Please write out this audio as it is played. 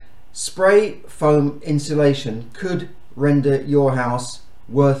Spray foam insulation could render your house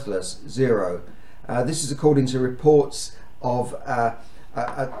worthless, zero. This is according to reports of a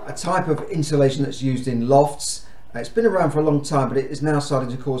type of insulation that's used in lofts. It's been around for a long time, but it is now starting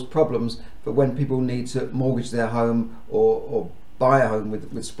to cause problems for when people need to mortgage their home or buy a home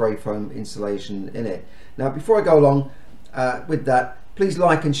with spray foam insulation in it. Now, before I go along with that, please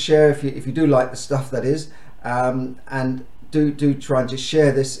like and share if you do like the stuff, that is, and do try and just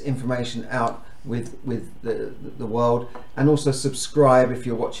share this information out with the world, and also subscribe if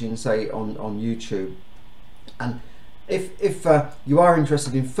you're watching, say, on YouTube. And if you are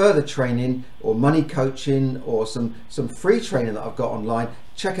interested in further training or money coaching or some free training that I've got online,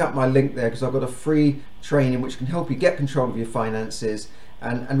 check out my link there, because I've got a free training which can help you get control of your finances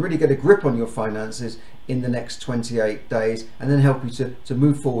and really get a grip on your finances in the next 28 days, and then help you to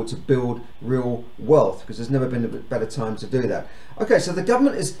move forward to build real wealth, because there's never been a better time to do that. Okay, so the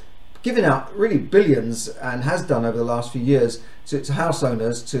government is giving out really billions, and has done over the last few years, to house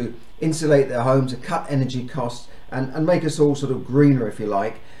owners to insulate their home, to cut energy costs, and make us all sort of greener, if you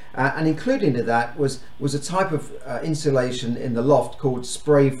like. And included in that was a type of insulation in the loft called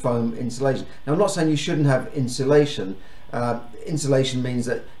spray foam insulation. Now, I'm not saying you shouldn't have insulation. Insulation means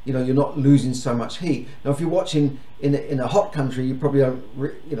that you're not losing so much heat. Now, if you're watching in a hot country, you probably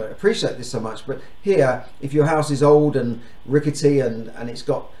don't appreciate this so much. But here, if your house is old and rickety and it's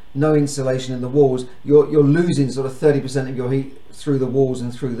got no insulation in the walls, you're losing sort of 30% of your heat through the walls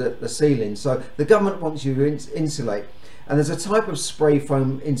and through the ceiling. So the government wants you to insulate. And there's a type of spray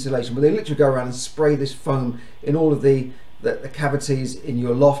foam insulation where they literally go around and spray this foam in all of the cavities in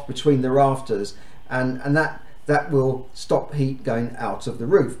your loft between the rafters, and that will stop heat going out of the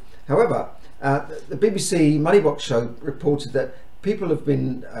roof. However, the BBC Moneybox show reported that people have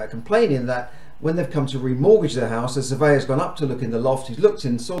been complaining that when they've come to remortgage their house, a surveyor's gone up to look in the loft, he's looked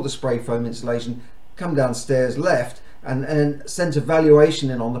in, saw the spray foam insulation, come downstairs, left, and sent a valuation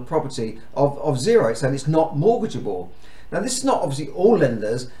in on the property of zero, saying it's not mortgageable. Now, this is not obviously all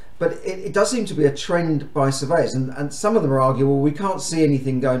lenders, but it does seem to be a trend by surveyors, and some of them are arguing, well, we can't see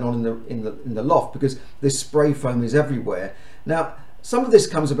anything going on in the loft because this spray foam is everywhere. Now, some of this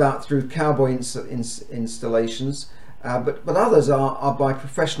comes about through cowboy installations, but others are by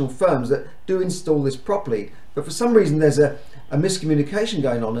professional firms that do install this properly. But for some reason, there's a miscommunication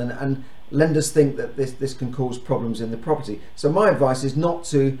going on, and lenders think that this can cause problems in the property. So my advice is not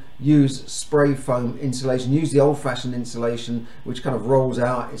to use spray foam insulation. Use the old-fashioned insulation, which kind of rolls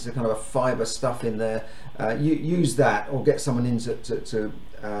out. It's a kind of a fiber stuff in there. Use that, or get someone in to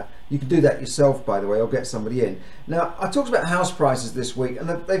you can do that yourself, by the way, or get somebody in. Now, I talked about house prices this week, and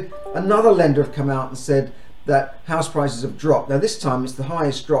another lender have come out and said that house prices have dropped. Now, this time it's the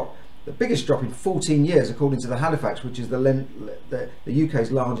highest drop, the biggest drop in 14 years, according to the Halifax, which is the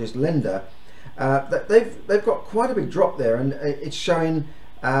UK's largest lender. They've got quite a big drop there, and it's showing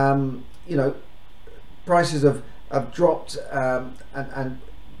prices have dropped and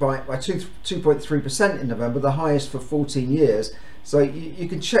by 2.3% in November, the highest for 14 years. So you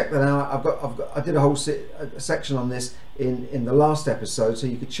can check that out. I did a whole section on this in the last episode, so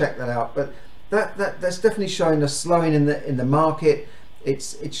you could check that out. But that's definitely showing a slowing in the market.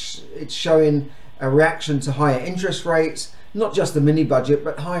 It's showing a reaction to higher interest rates, not just the mini budget,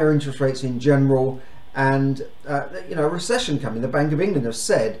 but higher interest rates in general, and a recession coming. The Bank of England have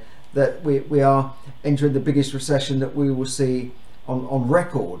said that we are entering the biggest recession that we will see on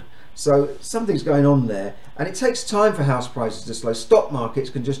record. So something's going on there, and it takes time for house prices to slow. Stock markets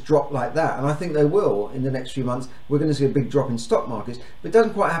can just drop like that, and I think they will in the next few months. We're going to see a big drop in stock markets, but it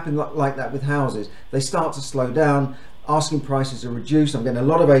doesn't quite happen like that with houses. They start to slow down. Asking prices are reduced. I'm getting a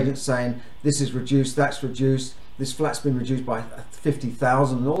lot of agents saying this is reduced, that's reduced, this flat's been reduced by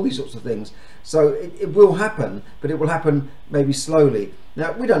 50,000, and all these sorts of things. So it will happen, but it will happen maybe slowly.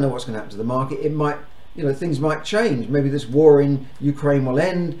 Now, we don't know what's going to happen to the market. It might, things might change. Maybe this war in Ukraine will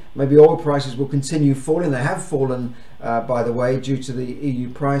end. Maybe oil prices will continue falling. They have fallen, by the way, due to the EU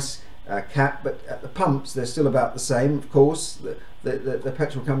price cap, but at the pumps they're still about the same. Of course, the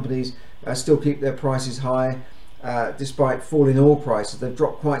petrol companies still keep their prices high. Despite falling oil prices, they've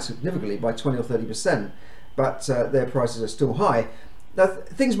dropped quite significantly by 20 or 30%, but their prices are still high. Now,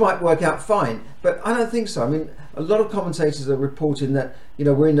 things might work out fine, but I don't think so. I mean, a lot of commentators are reporting that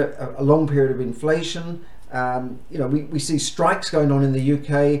we're in a long period of inflation. We see strikes going on in the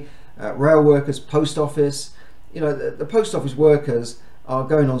UK, rail workers, post office. The post office workers are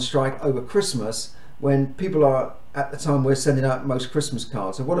going on strike over Christmas, when people are at the time we're sending out most Christmas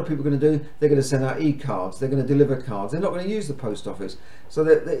cards. So what are people going to do? They're going to send out e-cards, they're going to deliver cards, they're not going to use the post office. So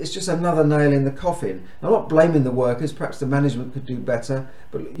it's just another nail in the coffin. I'm not blaming the workers, perhaps the management could do better,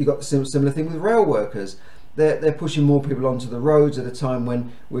 but you've got the similar thing with rail workers. They're pushing more people onto the roads at a time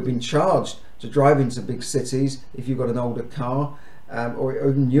when we've been charged to drive into big cities if you've got an older car, or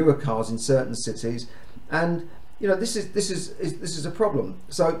even newer cars in certain cities. And this is a problem.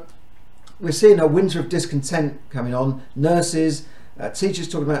 So we're seeing a winter of discontent coming on. Nurses, teachers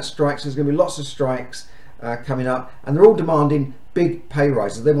talking about strikes. There's going to be lots of strikes coming up, and they're all demanding big pay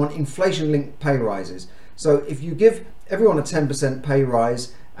rises. They want inflation-linked pay rises. So if you give everyone a 10% pay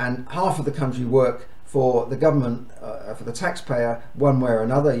rise and half of the country work for the government, for the taxpayer, one way or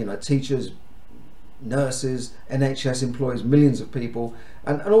another, teachers, nurses, NHS employees, millions of people,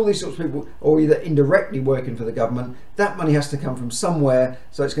 and all these sorts of people, or either indirectly working for the government, that money has to come from somewhere.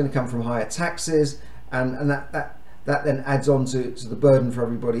 So it's going to come from higher taxes, and that then adds on to the burden for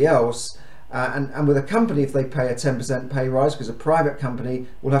everybody else. And with a company, if they pay a 10% pay rise, because a private company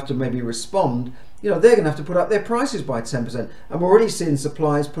will have to maybe respond, they're going to have to put up their prices by 10%. And we're already seeing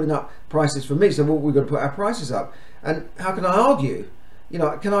suppliers putting up prices for me. So we've got to put our prices up. And how can I argue?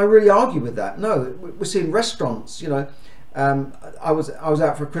 Can I really argue with that? No. We're seeing restaurants. I was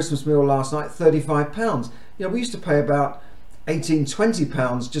out for a Christmas meal last night, £35. We used to pay about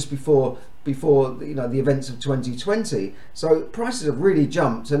 £18-20 just before the events of 2020. So prices have really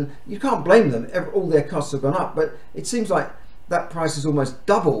jumped, and you can't blame them. All their costs have gone up, but it seems like that price has almost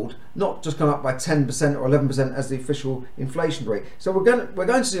doubled, not just gone up by 10% or 11% as the official inflation rate. So we're going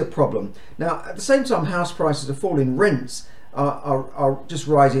to see a problem. Now, at the same time, house prices are falling. Rents are just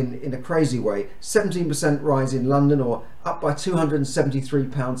rising in a crazy way. 17% rise in London, or up by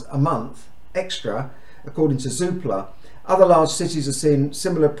 £273 a month extra, according to Zoopla. Other large cities are seeing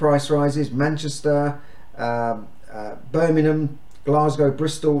similar price rises. Manchester, Birmingham, Glasgow,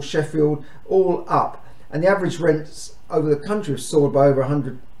 Bristol, Sheffield, all up. And the average rents over the country have soared by over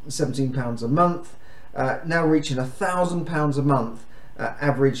 £117 a month, now reaching £1,000 a month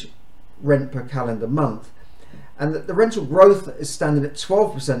average rent per calendar month. And the rental growth is standing at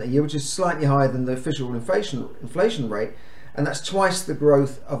 12% a year, which is slightly higher than the official inflation rate. And that's twice the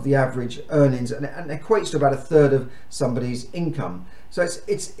growth of the average earnings, and equates to about a third of somebody's income. So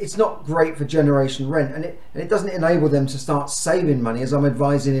it's not great for generation rent, and it doesn't enable them to start saving money, as I'm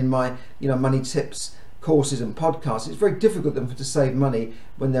advising in my money tips courses and podcasts. It's very difficult for them to save money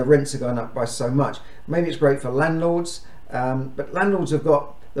when their rents are going up by so much. Maybe it's great for landlords, but landlords have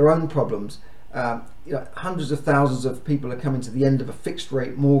got their own problems. Hundreds of thousands of people are coming to the end of a fixed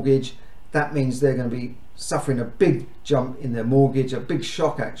rate mortgage. That means they're going to be suffering a big jump in their mortgage, a big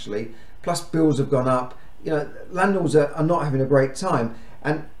shock actually, plus bills have gone up. Landlords are not having a great time.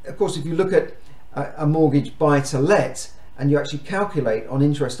 And of course, if you look at a mortgage buy to let, and you actually calculate on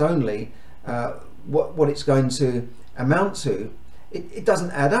interest only what it's going to amount to, it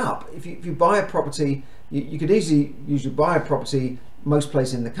doesn't add up. If you buy a property, you could usually buy a property most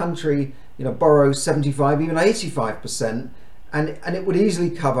places in the country, borrow 75, even 85%, and it would easily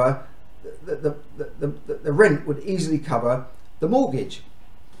cover the rent, would easily cover the mortgage.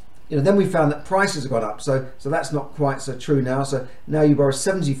 Then we found that prices have gone up, so that's not quite so true now. So now you borrow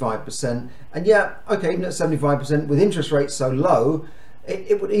 75%, and even at 75%, with interest rates so low,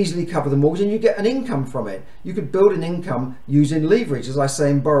 it would easily cover the mortgage, and you get an income from it. You could build an income using leverage, as I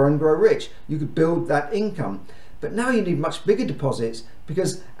say in Borrow and Grow Rich. You could build that income. But now you need much bigger deposits,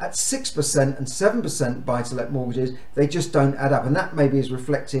 because at 6% and 7% buy-to-let mortgages, they just don't add up. And that maybe is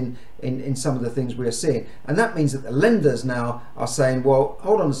reflecting in some of the things we are seeing. And that means that the lenders now are saying, well,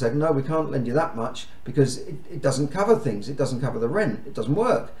 hold on a second, no, we can't lend you that much, because it doesn't cover things. It doesn't cover the rent. It doesn't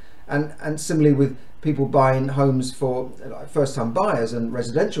work. And similarly with people buying homes for first-time buyers and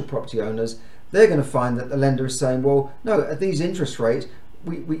residential property owners, they're going to find that the lender is saying, well, no, at these interest rates,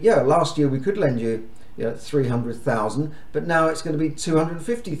 last year we could lend you 300,000, but now it's going to be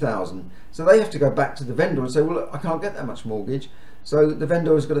 250,000. So they have to go back to the vendor and say, well, look, I can't get that much mortgage. So the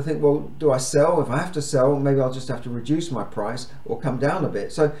vendor is going to think, well, do I sell? If I have to sell, maybe I'll just have to reduce my price or come down a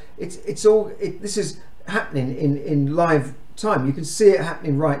bit. So this is happening in live time. You can see it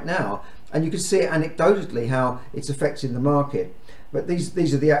happening right now, and you can see it anecdotally how it's affecting the market. But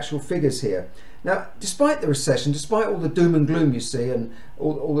these are the actual figures here. Now, despite the recession, despite all the doom and gloom you see, and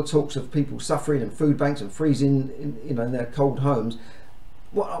all the talks of people suffering and food banks and freezing in their cold homes,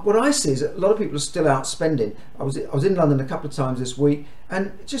 what I see is that a lot of people are still out spending. I was in London a couple of times this week, and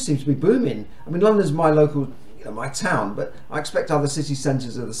it just seems to be booming. I mean, London's my local, my town, but I expect other city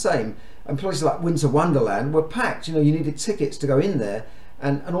centres are the same. And places like Winter Wonderland were packed. You needed tickets to go in there,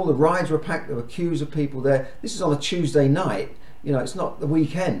 and all the rides were packed. There were queues of people there. This is on a Tuesday night, it's not the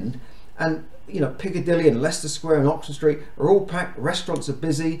weekend, and Piccadilly and Leicester Square and Oxford Street are all packed. Restaurants are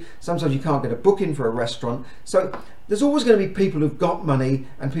busy. Sometimes you can't get a booking for a restaurant. So there's always going to be people who've got money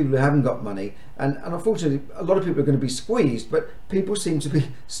and people who haven't got money, and unfortunately a lot of people are going to be squeezed, but people seem to be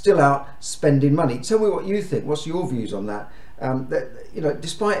still out spending money. Tell me what you think. What's your views on that?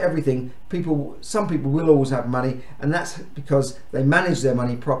 Despite everything, some people will always have money, and that's because they manage their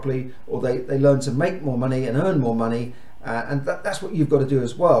money properly, or they learn to make more money and earn more money. And that's what you've got to do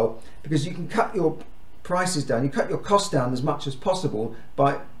as well, because you can cut your prices down, you cut your costs down as much as possible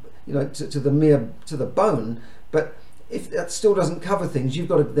by, to the bone. But if that still doesn't cover things, you've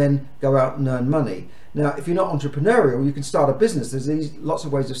got to then go out and earn money. Now, if you're not entrepreneurial, you can start a business. There's lots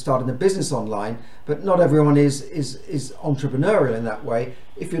of ways of starting a business online, but not everyone is entrepreneurial in that way.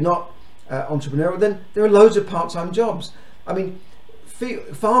 If you're not entrepreneurial, then there are loads of part-time jobs. I mean,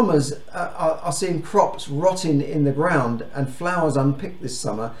 farmers are seeing crops rotting in the ground and flowers unpicked this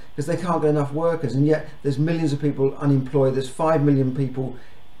summer because they can't get enough workers, and yet there's millions of people unemployed. There's 5 million people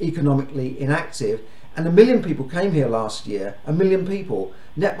economically inactive, and 1 million people came here last year. 1 million people.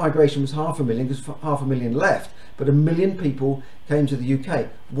 Net migration was 500,000 because 500,000 left, but 1 million people came to the UK.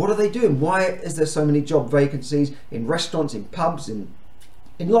 What are they doing? Why is there so many job vacancies in restaurants, in pubs, in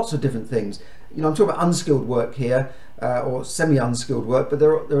lots of different things? I'm talking about unskilled work here, or semi-unskilled work, but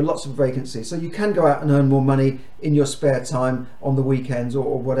there are lots of vacancies. So you can go out and earn more money in your spare time on the weekends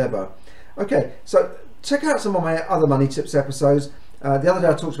or whatever. Okay, so check out some of my other Money Tips episodes. The other day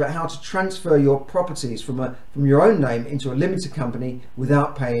I talked about how to transfer your properties from your own name into a limited company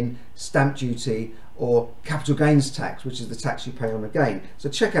without paying stamp duty or capital gains tax, which is the tax you pay on a gain. So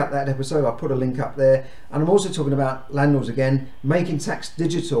check out that episode. I'll put a link up there. And I'm also talking about landlords again. Making tax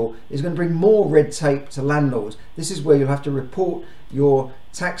digital is going to bring more red tape to landlords. This is where you'll have to report your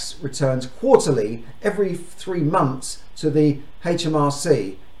tax returns quarterly, every 3 months, to the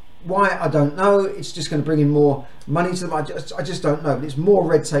HMRC. Why, I don't know. It's just going to bring in more money to them. I just don't know. But it's more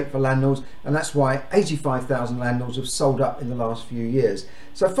red tape for landlords, and that's why 85,000 landlords have sold up in the last few years.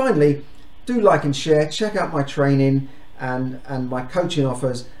 So finally, do like and share. Check out my training and my coaching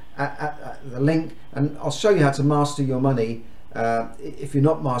offers at the link, and I'll show you how to master your money if you're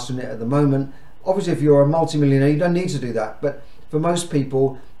not mastering it at the moment. Obviously, if you're a multimillionaire, you don't need to do that. But for most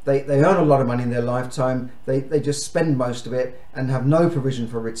people, they earn a lot of money in their lifetime. They just spend most of it and have no provision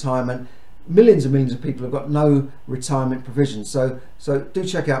for retirement. Millions and millions of people have got no retirement provision. So do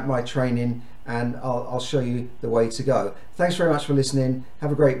check out my training, and I'll show you the way to go. Thanks very much for listening.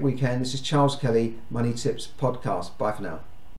 Have a great weekend. This is Charles Kelly, Money Tips Podcast. Bye for now.